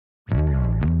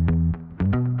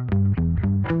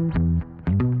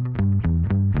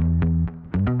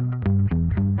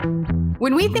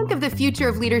When we think of the future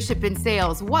of leadership in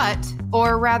sales, what,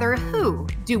 or rather who,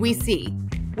 do we see?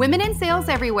 Women in Sales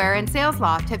Everywhere and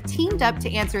SalesLoft have teamed up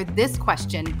to answer this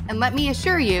question, and let me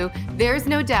assure you, there's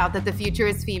no doubt that the future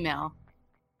is female.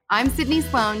 I'm Sydney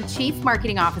Sloan, Chief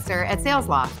Marketing Officer at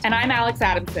SalesLoft. And I'm Alex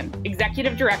Adamson,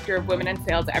 Executive Director of Women in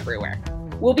Sales Everywhere.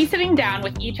 We'll be sitting down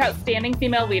with each outstanding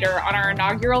female leader on our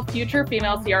inaugural Future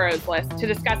Female CROs list to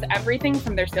discuss everything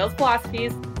from their sales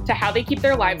philosophies to how they keep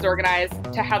their lives organized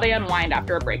to how they unwind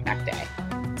after a breakneck day.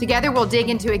 Together, we'll dig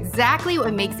into exactly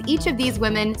what makes each of these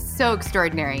women so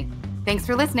extraordinary. Thanks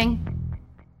for listening.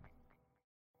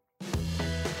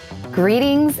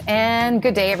 Greetings and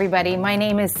good day, everybody. My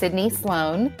name is Sydney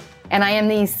Sloan, and I am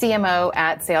the CMO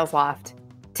at SalesLoft.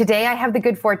 Today, I have the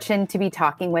good fortune to be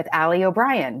talking with Ali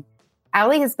O'Brien.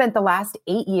 Ali has spent the last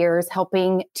 8 years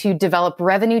helping to develop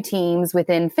revenue teams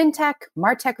within fintech,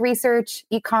 MarTech research,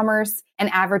 e-commerce, and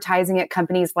advertising at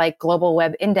companies like Global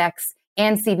Web Index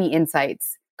and CB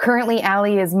Insights. Currently,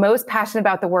 Ali is most passionate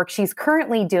about the work she's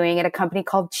currently doing at a company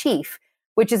called Chief,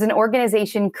 which is an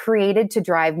organization created to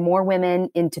drive more women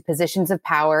into positions of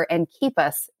power and keep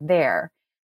us there.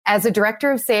 As a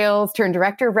director of sales turned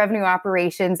director of revenue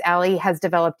operations, Ali has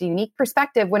developed a unique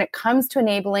perspective when it comes to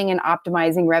enabling and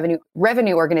optimizing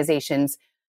revenue organizations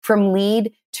from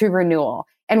lead to renewal.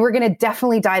 And we're going to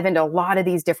definitely dive into a lot of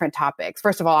these different topics.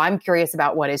 First of all, I'm curious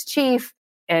about what is Chief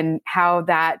and how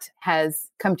that has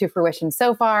come to fruition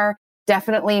so far.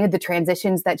 Definitely the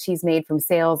transitions that she's made from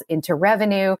sales into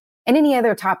revenue and any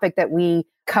other topic that we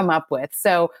come up with.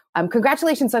 So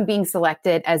congratulations on being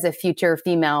selected as a future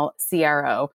female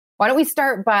CRO. Why don't we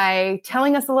start by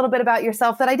telling us a little bit about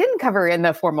yourself that I didn't cover in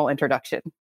the formal introduction?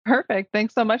 Perfect.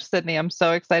 Thanks so much, Sydney. I'm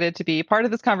so excited to be part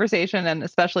of this conversation and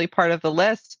especially part of the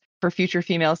list for future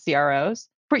female CROs.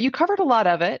 You covered a lot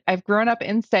of it. I've grown up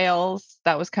in sales.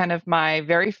 That was kind of my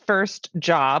very first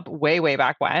job way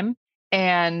back when,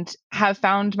 and have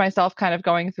found myself kind of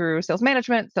going through sales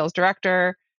management, sales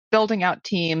director, building out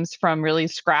teams from really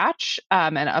scratch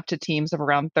and up to teams of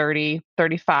around 30,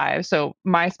 35. So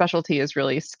my specialty is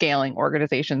really scaling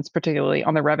organizations, particularly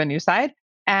on the revenue side.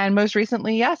 And most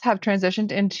recently, yes, have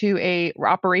transitioned into a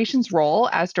operations role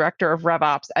as director of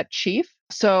RevOps at Chief.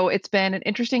 So it's been an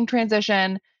interesting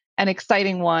transition, an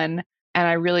exciting one, and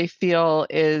I really feel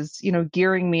is,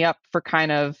 gearing me up for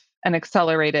kind of an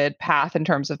accelerated path in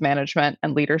terms of management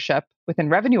and leadership within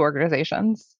revenue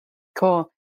organizations. Cool.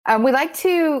 We like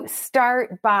to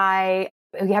start by,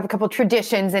 we have a couple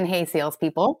traditions in Hey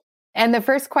Salespeople. And the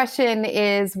first question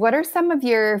is, what are some of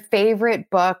your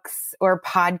favorite books or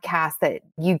podcasts that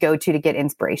you go to get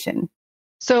inspiration?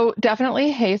 So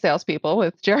definitely Hey Salespeople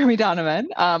with Jeremy Donovan.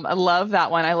 I love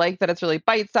that one. I like that it's really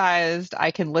bite-sized.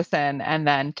 I can listen and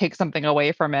then take something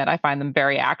away from it. I find them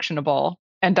very actionable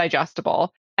and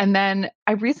digestible. And then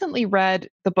I recently read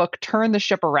the book Turn the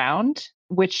Ship Around,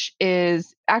 which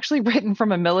is actually written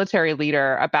from a military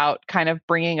leader about kind of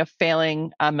bringing a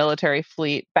failing military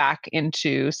fleet back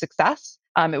into success.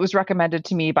 It was recommended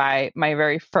to me by my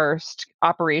very first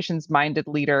operations-minded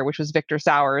leader, which was Victor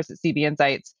Sowers at CB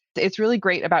Insights. It's really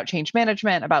great about change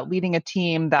management, about leading a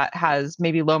team that has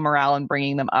maybe low morale and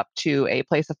bringing them up to a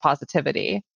place of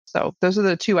positivity. So those are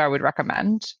the two I would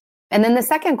recommend. And then the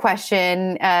second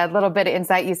question, a little bit of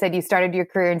insight. You said you started your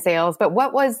career in sales, but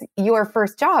what was your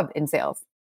first job in sales?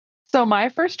 So my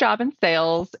first job in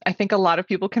sales, I think a lot of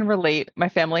people can relate. My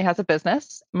family has a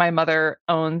business. My mother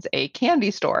owns a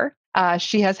candy store.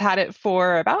 She has had it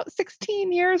for about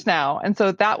 16 years now. And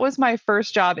so that was my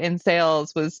first job in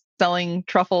sales, was selling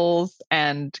truffles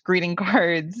and greeting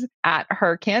cards at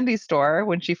her candy store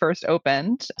when she first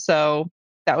opened. So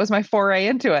that was my foray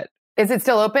into it. Is it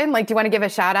still open? Do you want to give a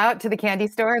shout out to the candy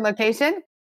store and location?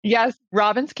 Yes,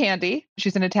 Robin's Candy.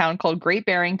 She's in a town called Great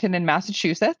Barrington in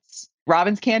Massachusetts.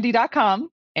 RobinsCandy.com,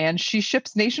 and she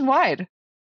ships nationwide.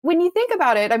 When you think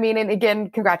about it, and again,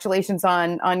 congratulations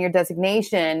on your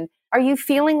designation. Are you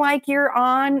feeling like you're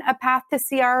on a path to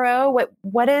CRO?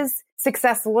 What does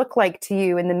success look like to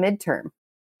you in the midterm?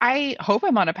 I hope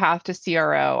I'm on a path to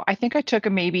CRO. I think I took a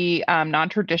maybe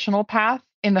non-traditional path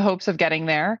in the hopes of getting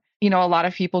there. A lot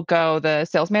of people go the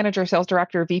sales manager, sales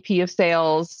director, VP of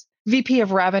sales, VP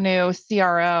of revenue,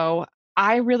 CRO.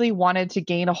 I really wanted to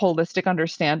gain a holistic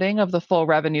understanding of the full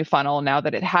revenue funnel now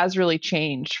that it has really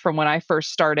changed from when I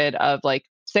first started of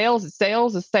sales is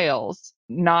sales,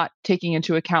 not taking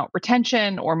into account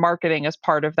retention or marketing as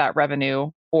part of that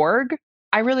revenue org.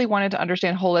 I really wanted to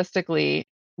understand holistically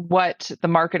what the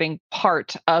marketing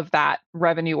part of that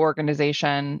revenue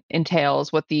organization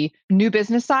entails, what the new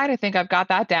business side, I think I've got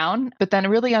that down, but then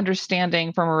really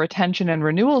understanding from a retention and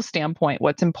renewal standpoint,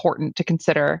 what's important to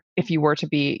consider if you were to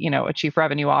be, a chief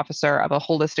revenue officer of a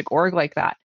holistic org like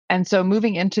that. And so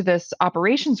moving into this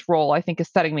operations role, I think is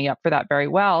setting me up for that very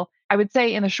well. I would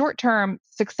say in the short term,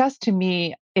 success to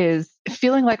me is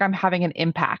feeling like I'm having an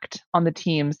impact on the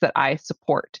teams that I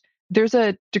support. There's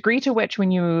a degree to which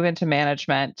when you move into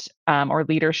management or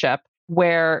leadership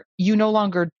where you no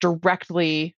longer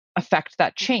directly affect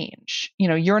that change.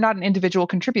 You're not an individual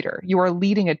contributor. You are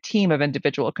leading a team of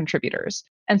individual contributors.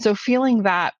 And so feeling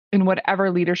that in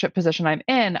whatever leadership position I'm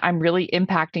in, I'm really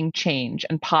impacting change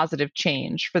and positive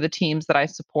change for the teams that I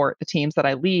support, the teams that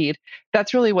I lead.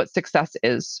 That's really what success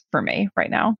is for me right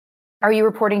now. Are you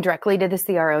reporting directly to the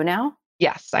CRO now?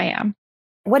 Yes, I am.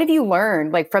 What have you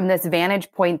learned, from this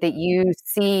vantage point that you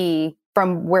see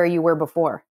from where you were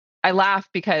before? I laugh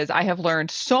because I have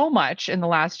learned so much in the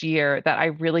last year that I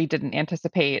really didn't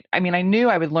anticipate. I mean, I knew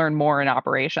I would learn more in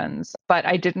operations, but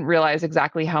I didn't realize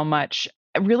exactly how much.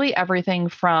 Really everything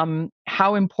from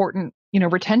how important,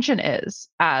 retention is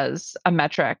as a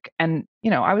metric. And,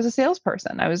 I was a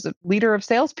salesperson. I was a leader of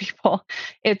salespeople.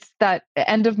 It's that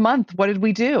end of month. What did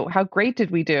we do? How great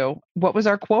did we do? What was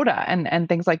our quota? And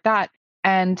things like that.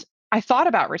 And I thought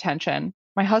about retention.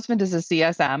 My husband is a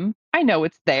CSM. I know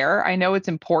it's there. I know it's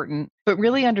important, but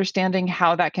really understanding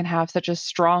how that can have such a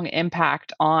strong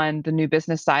impact on the new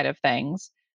business side of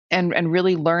things and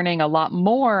really learning a lot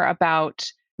more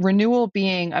about renewal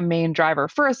being a main driver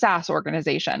for a SaaS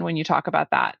organization when you talk about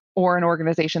that, or an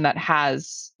organization that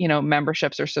has,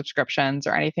 memberships or subscriptions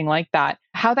or anything like that,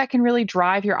 how that can really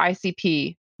drive your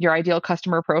ICP, your ideal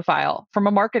customer profile from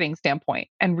a marketing standpoint,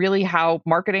 and really how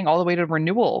marketing all the way to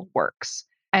renewal works.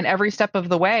 And every step of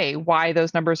the way, why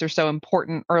those numbers are so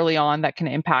important early on that can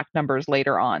impact numbers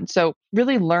later on. So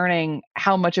really learning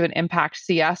how much of an impact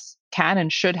CS can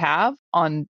and should have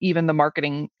on even the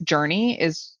marketing journey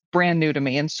is brand new to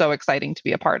me and so exciting to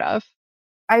be a part of.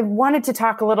 I wanted to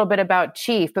talk a little bit about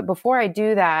Chief, but before I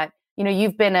do that,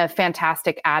 you've been a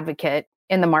fantastic advocate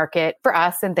in the market for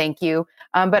us, and thank you,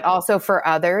 but also for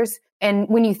others. And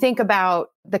when you think about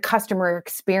the customer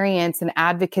experience and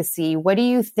advocacy, what do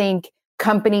you think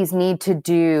companies need to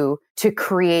do to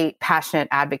create passionate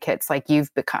advocates like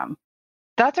you've become?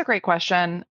 That's a great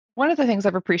question. One of the things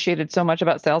I've appreciated so much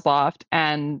about SalesLoft,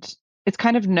 and it's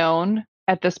kind of known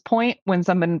at this point when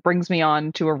someone brings me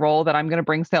on to a role that I'm going to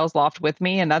bring SalesLoft with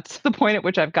me, and that's the point at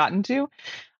which I've gotten to.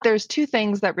 There's two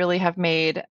things that really have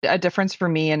made a difference for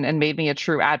me and made me a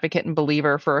true advocate and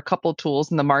believer for a couple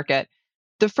tools in the market.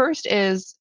 The first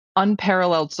is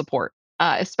unparalleled support,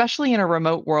 especially in a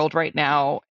remote world right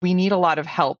now. We need a lot of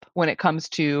help when it comes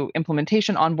to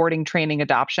implementation, onboarding, training,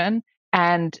 adoption.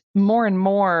 And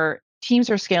more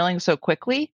teams are scaling so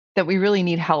quickly that we really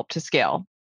need help to scale.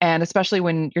 And especially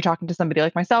when you're talking to somebody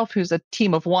like myself, who's a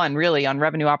team of one really on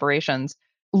revenue operations,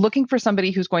 looking for somebody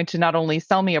who's going to not only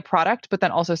sell me a product, but then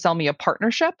also sell me a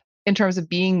partnership in terms of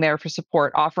being there for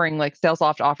support, offering like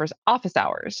SalesLoft offers office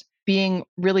hours, being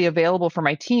really available for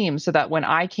my team so that when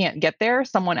I can't get there,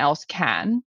 someone else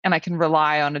can, and I can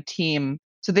rely on a team.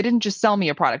 So they didn't just sell me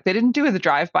a product. They didn't do the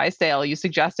drive-by sale you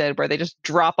suggested where they just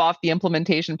drop off the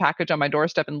implementation package on my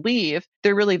doorstep and leave.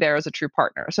 They're really there as a true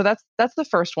partner. So that's the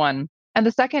first one. And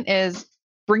the second is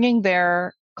bringing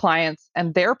their clients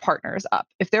and their partners up.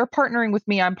 If they're partnering with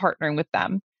me, I'm partnering with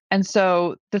them. And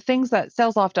so the things that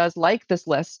SalesLoft does, like this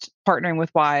list, partnering with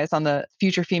Wise on the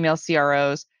future female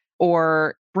CROs,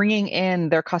 or bringing in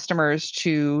their customers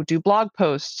to do blog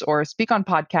posts or speak on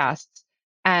podcasts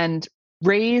and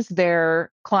raise their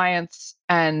clients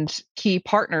and key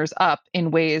partners up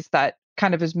in ways that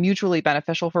kind of is mutually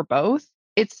beneficial for both.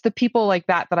 It's the people like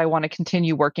that I want to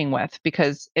continue working with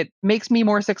because it makes me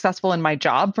more successful in my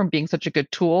job from being such a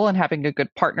good tool and having a good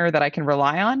partner that I can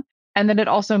rely on. And then it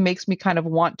also makes me kind of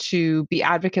want to be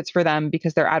advocates for them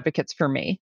because they're advocates for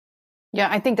me. Yeah,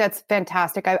 I think that's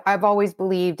fantastic. I've always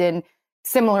believed in,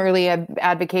 similarly, I've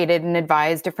advocated and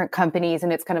advised different companies,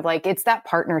 and it's kind of like, it's that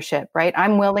partnership, right?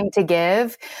 I'm willing to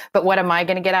give, but what am I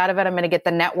going to get out of it? I'm going to get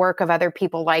the network of other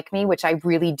people like me, which I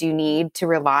really do need to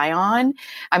rely on.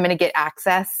 I'm going to get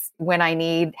access when I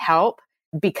need help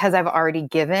because I've already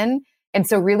given. And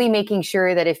so really making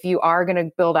sure that if you are going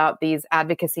to build out these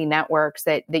advocacy networks,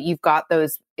 that you've got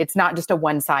those, it's not just a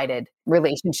one-sided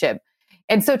relationship.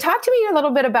 And so talk to me a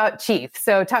little bit about Chief.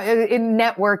 So in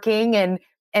networking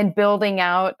and building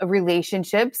out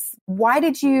relationships, why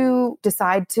did you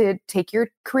decide to take your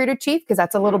career to Chief? Because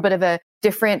that's a little bit of a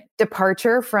different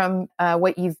departure from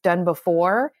what you've done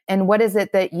before. And what is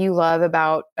it that you love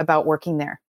about working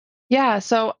there? Yeah,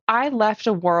 so I left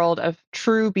a world of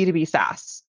true B2B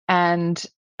SaaS. And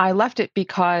I left it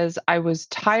because I was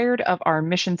tired of our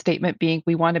mission statement being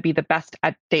we want to be the best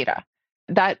at data.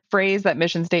 That phrase, that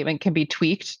mission statement can be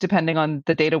tweaked depending on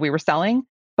the data we were selling,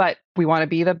 but we want to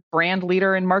be the brand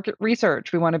leader in market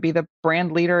research. We want to be the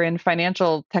brand leader in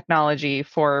financial technology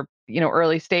for,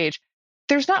 early stage.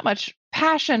 There's not much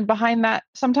passion behind that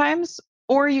sometimes,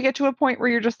 or you get to a point where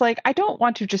you're just like, I don't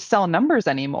want to just sell numbers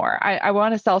anymore. I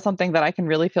want to sell something that I can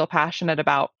really feel passionate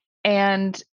about.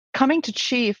 And coming to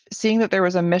Chief, seeing that there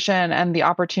was a mission and the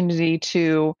opportunity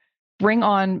to bring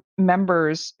on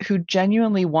members who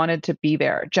genuinely wanted to be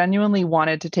there, genuinely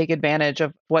wanted to take advantage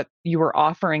of what you were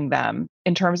offering them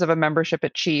in terms of a membership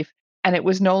at Chief. And it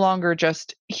was no longer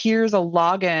just here's a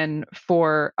login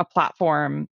for a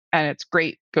platform and it's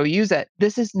great, go use it.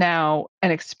 This is now an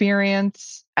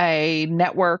experience, a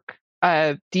network,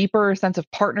 a deeper sense of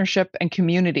partnership and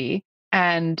community.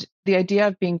 And the idea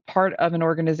of being part of an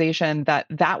organization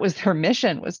that was their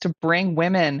mission, was to bring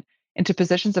women into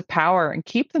positions of power and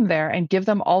keep them there and give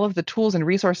them all of the tools and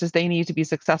resources they need to be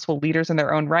successful leaders in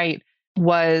their own right,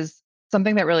 was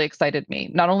something that really excited me.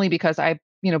 Not only because I,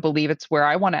 believe it's where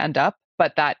I want to end up,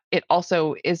 but that it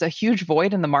also is a huge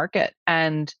void in the market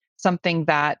and something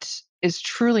that is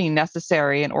truly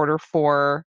necessary in order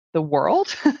for the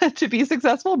world to be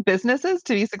successful, businesses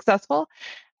to be successful,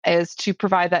 is to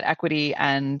provide that equity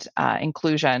and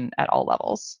inclusion at all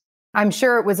levels. I'm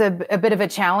sure it was a bit of a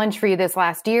challenge for you this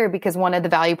last year because one of the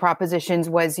value propositions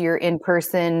was your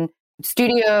in-person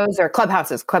studios or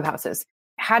clubhouses.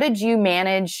 How did you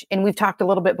manage, and we've talked a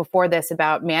little bit before this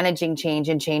about managing change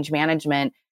and change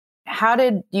management. How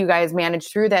did you guys manage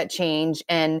through that change,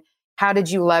 and how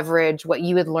did you leverage what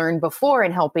you had learned before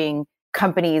in helping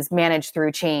companies manage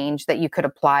through change that you could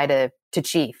apply to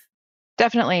Chief?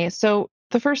 Definitely. So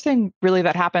the first thing really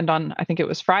that happened on, I think it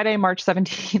was Friday, March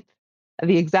 17th,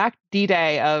 the exact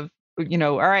D-Day of,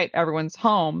 all right, everyone's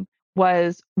home,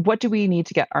 was what do we need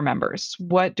to get our members?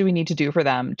 What do we need to do for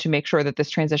them to make sure that this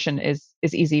transition is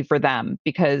easy for them?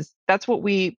 Because that's what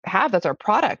we have. That's our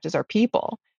product, is our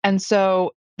people. And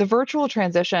so the virtual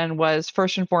transition was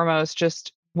first and foremost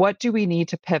just what do we need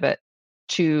to pivot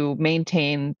to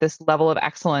maintain this level of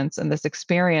excellence and this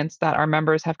experience that our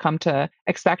members have come to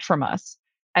expect from us.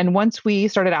 And once we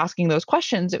started asking those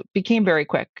questions, it became very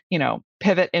quick,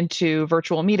 pivot into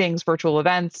virtual meetings, virtual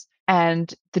events.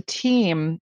 And the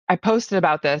team, I posted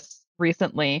about this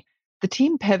recently, the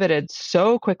team pivoted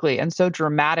so quickly and so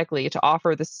dramatically to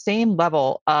offer the same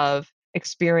level of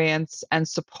experience and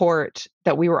support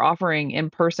that we were offering in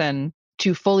person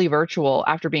to fully virtual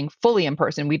after being fully in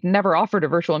person. We'd never offered a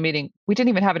virtual meeting. We didn't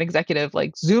even have an executive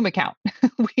Zoom account.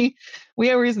 we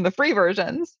were using the free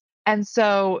versions. And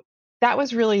so that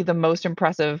was really the most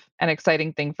impressive and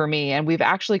exciting thing for me. And we've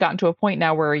actually gotten to a point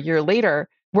now where a year later,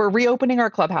 we're reopening our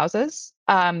clubhouses.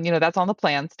 That's on the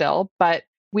plan still, but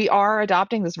we are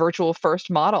adopting this virtual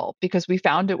first model because we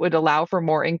found it would allow for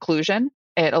more inclusion.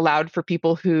 It allowed for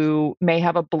people who may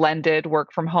have a blended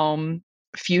work from home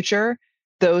future,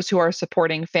 those who are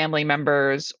supporting family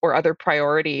members or other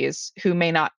priorities who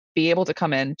may not be able to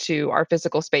come into our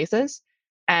physical spaces.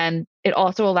 And it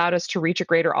also allowed us to reach a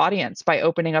greater audience by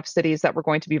opening up cities that were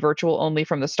going to be virtual only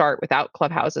from the start without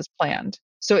clubhouses planned.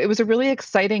 So it was a really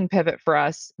exciting pivot for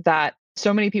us that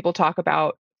so many people talk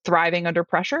about thriving under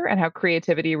pressure and how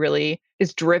creativity really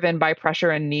is driven by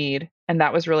pressure and need. And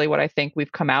that was really what I think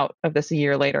we've come out of this a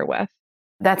year later with.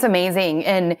 That's amazing.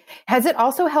 And has it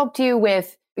also helped you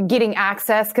with getting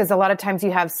access? Because a lot of times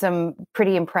you have some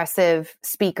pretty impressive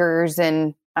speakers,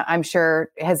 and I'm sure,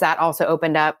 has that also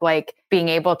opened up being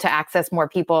able to access more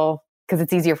people because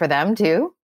it's easier for them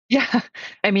too? Yeah.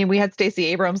 I mean, we had Stacey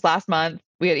Abrams last month.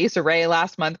 We had Issa Rae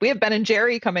last month. We have Ben and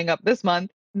Jerry coming up this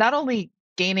month. Not only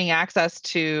gaining access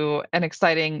to an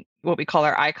exciting, what we call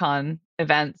our icon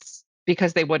events,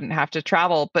 because they wouldn't have to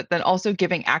travel, but then also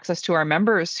giving access to our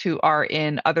members who are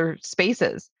in other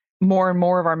spaces. More and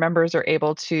more of our members are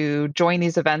able to join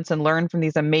these events and learn from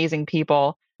these amazing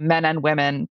people, men and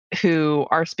women, who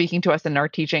are speaking to us and are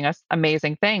teaching us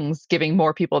amazing things. Giving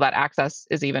more people that access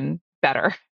is even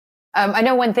better. I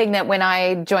know one thing that when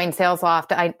I joined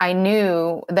SalesLoft, I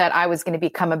knew that I was going to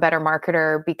become a better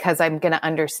marketer because I'm going to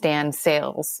understand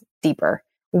sales deeper.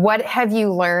 What have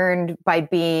you learned by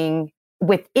being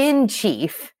within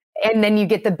Chief? And then you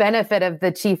get the benefit of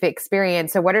the Chief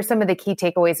experience. So what are some of the key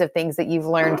takeaways of things that you've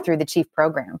learned through the Chief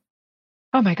program?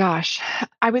 Oh my gosh.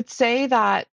 I would say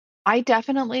that I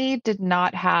definitely did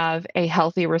not have a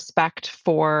healthy respect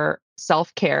for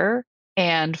self-care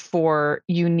and for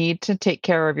you need to take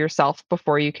care of yourself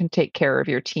before you can take care of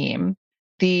your team.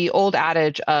 The old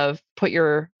adage of put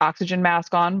your oxygen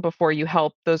mask on before you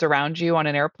help those around you on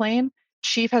an airplane,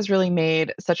 Chief has really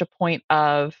made such a point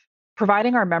of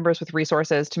providing our members with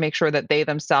resources to make sure that they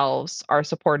themselves are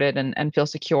supported and feel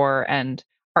secure and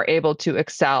are able to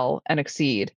excel and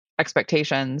exceed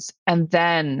expectations. And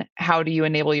then how do you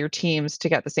enable your teams to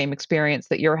get the same experience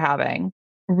that you're having?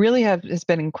 Really has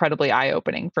been incredibly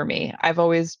eye-opening for me. I've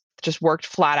always just worked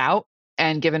flat out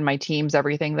and given my teams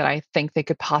everything that I think they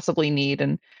could possibly need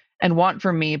and want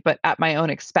from me, but at my own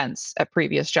expense at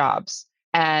previous jobs.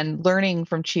 And learning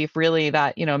from Chief really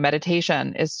that,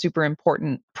 meditation is super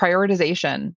important,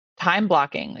 prioritization, time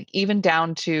blocking, like even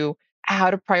down to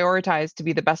how to prioritize to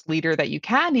be the best leader that you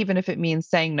can, even if it means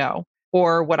saying no,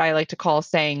 or what I like to call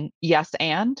saying yes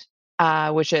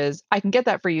which is I can get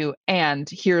that for you, and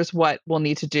here's what we'll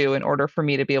need to do in order for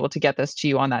me to be able to get this to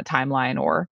you on that timeline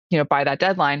or, by that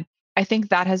deadline. I think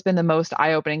that has been the most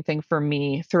eye-opening thing for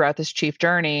me throughout this Chief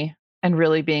journey and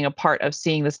really being a part of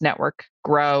seeing this network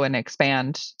grow and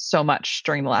expand so much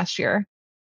during the last year.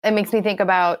 It makes me think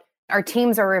about our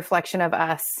teams are a reflection of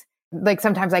us. Like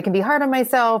sometimes I can be hard on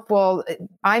myself. Well,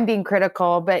 I'm being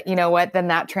critical, but you know what? Then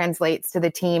that translates to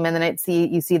the team and then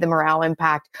you see the morale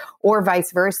impact, or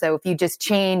vice versa. If you just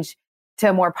change to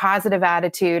a more positive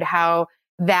attitude, how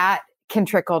that can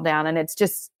trickle down. And it's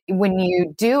just when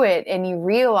you do it and you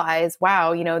realize,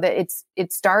 wow, that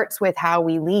it starts with how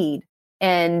we lead.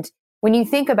 And when you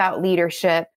think about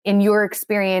leadership in your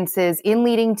experiences in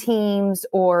leading teams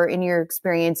or in your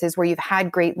experiences where you've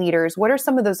had great leaders, what are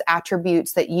some of those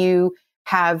attributes that you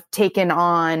have taken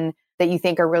on that you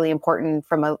think are really important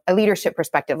from a leadership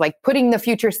perspective, like putting the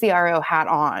future CRO hat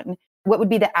on? What would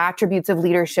be the attributes of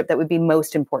leadership that would be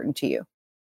most important to you?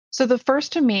 So the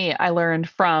first to me, I learned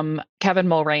from Kevin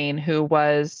Mulrain, who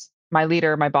was my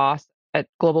leader, my boss at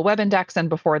Global Web Index, and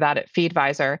before that at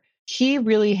FeedVisor. He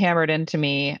really hammered into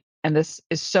me, and this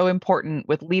is so important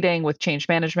with leading, with change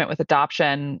management, with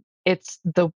adoption. It's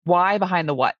the why behind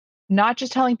the what, not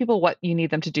just telling people what you need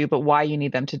them to do, but why you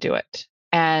need them to do it.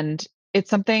 And it's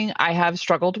something I have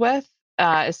struggled with,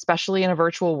 especially in a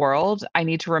virtual world. I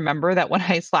need to remember that when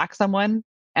I Slack someone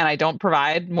and I don't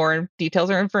provide more details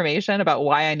or information about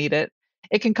why I need it,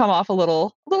 it can come off a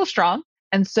little strong.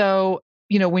 And so,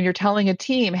 when you're telling a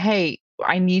team, hey,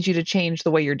 I need you to change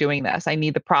the way you're doing this. I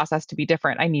need the process to be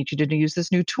different. I need you to use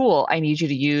this new tool. I need you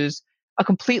to use a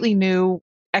completely new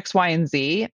X, Y, and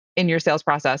Z in your sales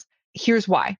process. Here's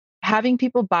why. Having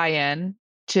people buy in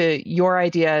to your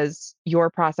ideas, your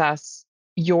process,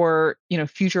 your,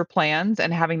 future plans,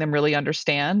 and having them really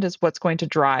understand is what's going to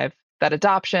drive that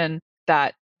adoption,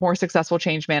 that more successful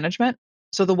change management.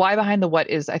 So the why behind the what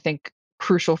is, I think,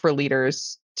 crucial for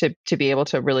leaders to be able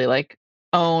to really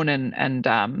own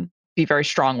and be very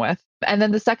strong with. And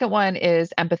then the second one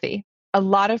is empathy. A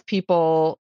lot of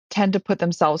people tend to put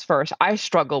themselves first. I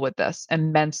struggle with this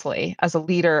immensely. As a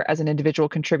leader, as an individual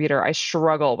contributor, I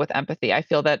struggle with empathy. I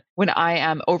feel that when I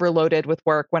am overloaded with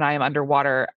work, when I am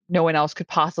underwater, no one else could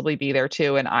possibly be there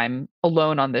too, and I'm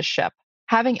alone on this ship.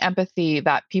 Having empathy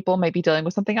that people might be dealing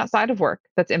with something outside of work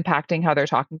that's impacting how they're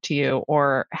talking to you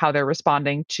or how they're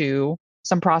responding to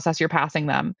some process you're passing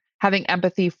them. Having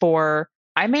empathy for,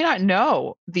 I may not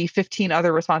know the 15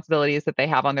 other responsibilities that they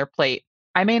have on their plate.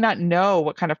 I may not know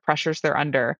what kind of pressures they're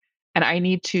under. And I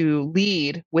need to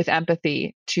lead with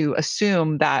empathy to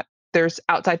assume that there's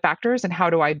outside factors and how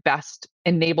do I best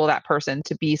enable that person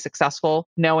to be successful,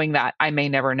 knowing that I may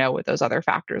never know what those other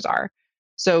factors are.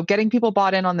 So getting people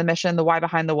bought in on the mission, the why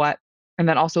behind the what, and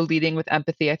then also leading with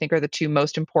empathy, I think are the two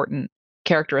most important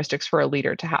characteristics for a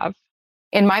leader to have.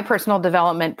 In my personal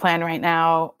development plan right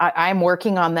now, I'm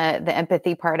working on the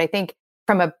empathy part. I think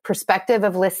from a perspective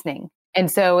of listening. And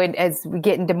so as we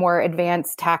get into more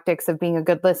advanced tactics of being a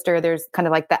good listener, there's kind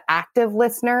of like the active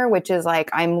listener, which is like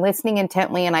I'm listening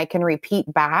intently and I can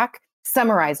repeat back,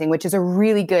 summarizing, which is a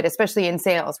really good, especially in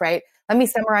sales, right? Let me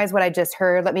summarize what I just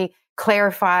heard. Let me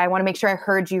clarify. I want to make sure I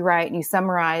heard you right. And you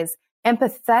summarize.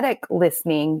 Empathetic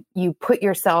listening, you put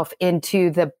yourself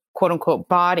into the quote unquote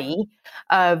body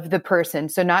of the person.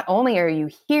 So not only are you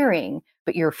hearing,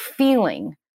 but you're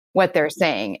feeling what they're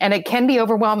saying. And it can be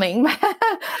overwhelming.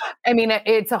 I mean,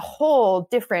 it's a whole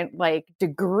different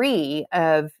degree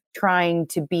of trying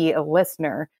to be a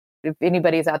listener. If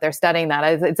anybody's out there studying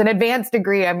that, it's an advanced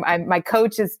degree. My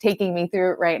coach is taking me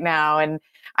through it right now, and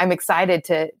I'm excited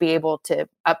to be able to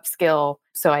upskill.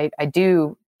 So I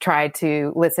do try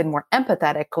to listen more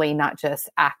empathetically, not just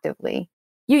actively.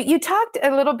 You talked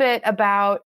a little bit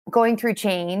about going through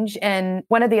change. And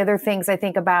one of the other things I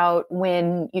think about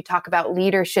when you talk about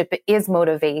leadership is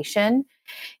motivation.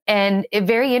 And a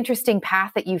very interesting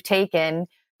path that you've taken,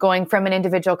 going from an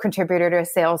individual contributor to a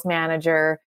sales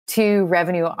manager to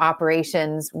revenue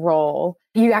operations role.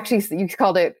 You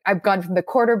called it, I've gone from the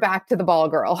quarterback to the ball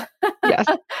girl. Yes.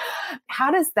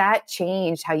 How does that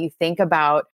change how you think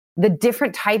about the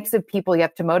different types of people you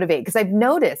have to motivate? Because I've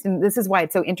noticed, and this is why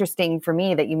it's so interesting for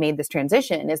me that you made this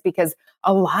transition, is because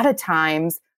a lot of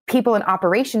times people in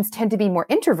operations tend to be more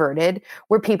introverted,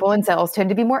 where people in sales tend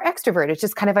to be more extroverted. It's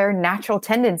just kind of our natural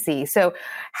tendency. So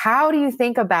how do you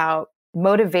think about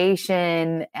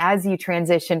motivation as you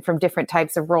transition from different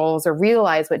types of roles or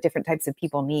realize what different types of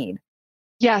people need?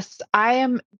 Yes, I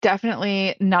am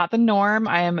definitely not the norm.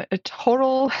 I am a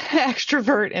total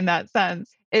extrovert in that sense.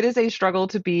 It is a struggle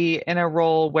to be in a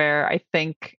role where I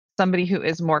think somebody who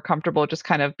is more comfortable just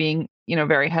kind of being,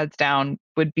 very heads down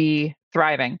would be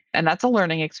thriving. And that's a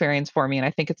learning experience for me. And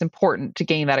I think it's important to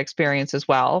gain that experience as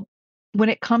well. When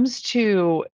it comes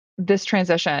to this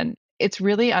transition, it's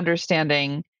really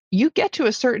understanding you get to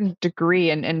a certain degree,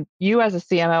 and you as a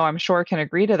CMO, I'm sure can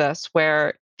agree to this,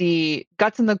 where the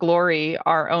guts and the glory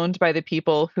are owned by the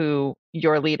people who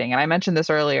you're leading. And I mentioned this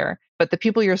earlier, but the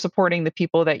people you're supporting, the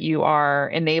people that you are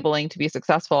enabling to be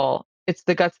successful, it's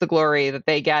the guts, the glory that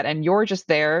they get. And you're just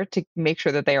there to make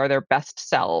sure that they are their best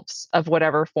selves of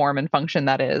whatever form and function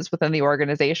that is within the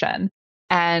organization.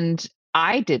 And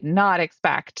I did not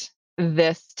expect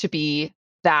this to be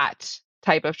that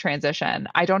type of transition.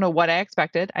 I don't know what I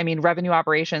expected. I mean, revenue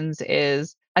operations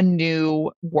is a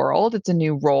new world. It's a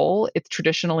new role. It's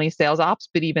traditionally sales ops,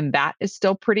 but even that is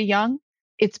still pretty young.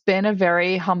 It's been a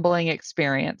very humbling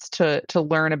experience to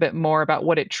learn a bit more about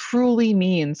what it truly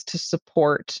means to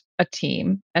support a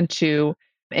team and to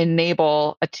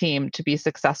enable a team to be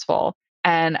successful.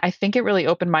 And I think it really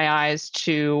opened my eyes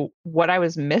to what I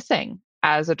was missing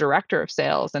as a director of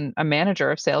sales and a manager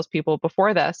of salespeople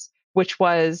before this, which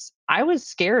was I was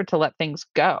scared to let things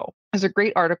go. There's a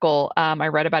great article I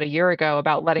read about a year ago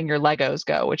about letting your Legos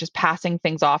go, which is passing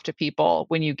things off to people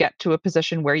when you get to a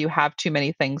position where you have too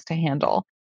many things to handle,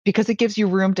 because it gives you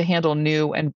room to handle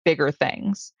new and bigger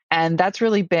things. And that's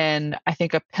really been, I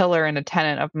think, a pillar and a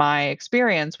tenet of my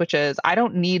experience, which is I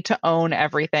don't need to own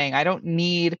everything. I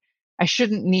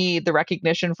shouldn't need the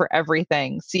recognition for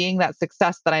everything. Seeing that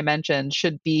success that I mentioned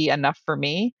should be enough for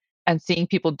me, and seeing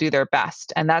people do their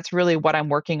best. And that's really what I'm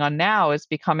working on now, is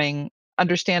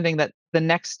understanding that the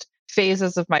next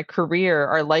phases of my career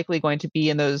are likely going to be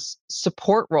in those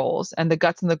support roles, and the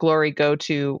guts and the glory go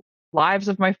to lives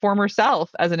of my former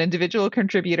self as an individual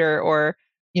contributor or,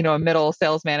 a middle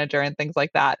sales manager and things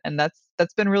like that. And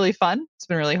that's been really fun. It's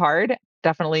been really hard,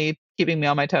 definitely keeping me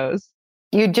on my toes.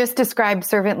 You just described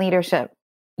servant leadership.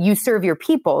 You serve your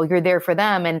people, you're there for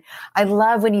them. And I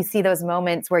love when you see those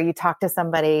moments where you talk to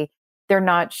somebody, they're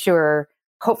not sure,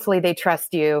 hopefully they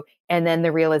trust you. And then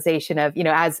the realization of,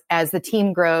 as the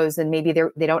team grows and maybe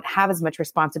they don't have as much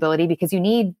responsibility because you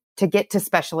need to get to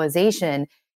specialization.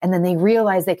 And then they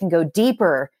realize they can go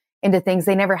deeper into things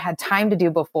they never had time to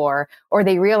do before, or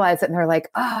they realize it and they're like,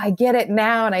 oh, I get it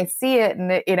now. And I see it.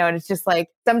 And, and it's just like,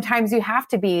 sometimes you have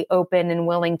to be open and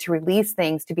willing to release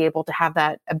things to be able to have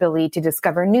that ability to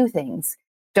discover new things.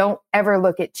 Don't ever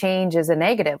look at change as a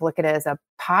negative. Look at it as a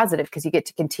positive, because you get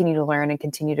to continue to learn and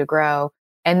continue to grow.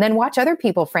 And then watch other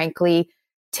people, frankly,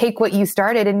 take what you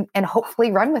started and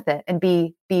hopefully run with it and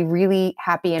be really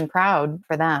happy and proud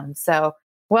for them. So,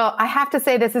 well, I have to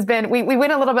say this has been, we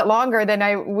went a little bit longer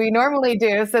than we normally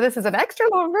do. So this is an extra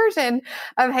long version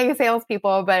of Hey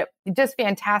Salespeople, but just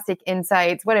fantastic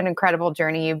insights. What an incredible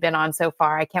journey you've been on so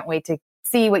far. I can't wait to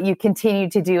see what you continue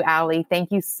to do, Ali. Thank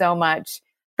you so much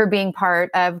for being part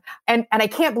of, and I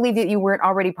can't believe that you weren't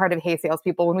already part of Hey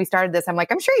Salespeople. When we started this, I'm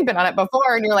like, I'm sure you've been on it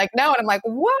before. And you're like, no. And I'm like,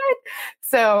 what?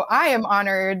 So I am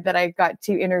honored that I got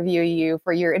to interview you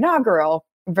for your inaugural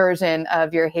version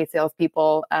of your Hey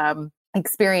Salespeople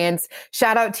experience.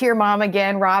 Shout out to your mom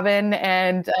again, Robin,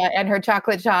 and her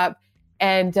chocolate shop.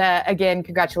 And again,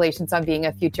 congratulations on being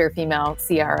a future female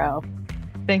CRO.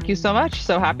 Thank you so much.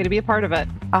 So happy to be a part of it.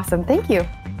 Awesome. Thank you.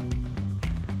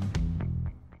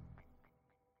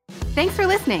 Thanks for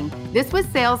listening. This was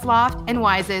SalesLoft and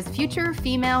Wise's Future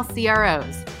Female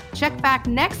CROs. Check back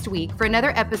next week for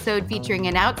another episode featuring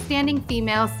an outstanding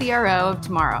female CRO of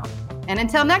tomorrow. And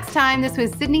until next time, this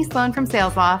was Sydney Sloan from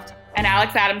SalesLoft. And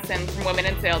Alex Adamson from Women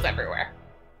in Sales Everywhere.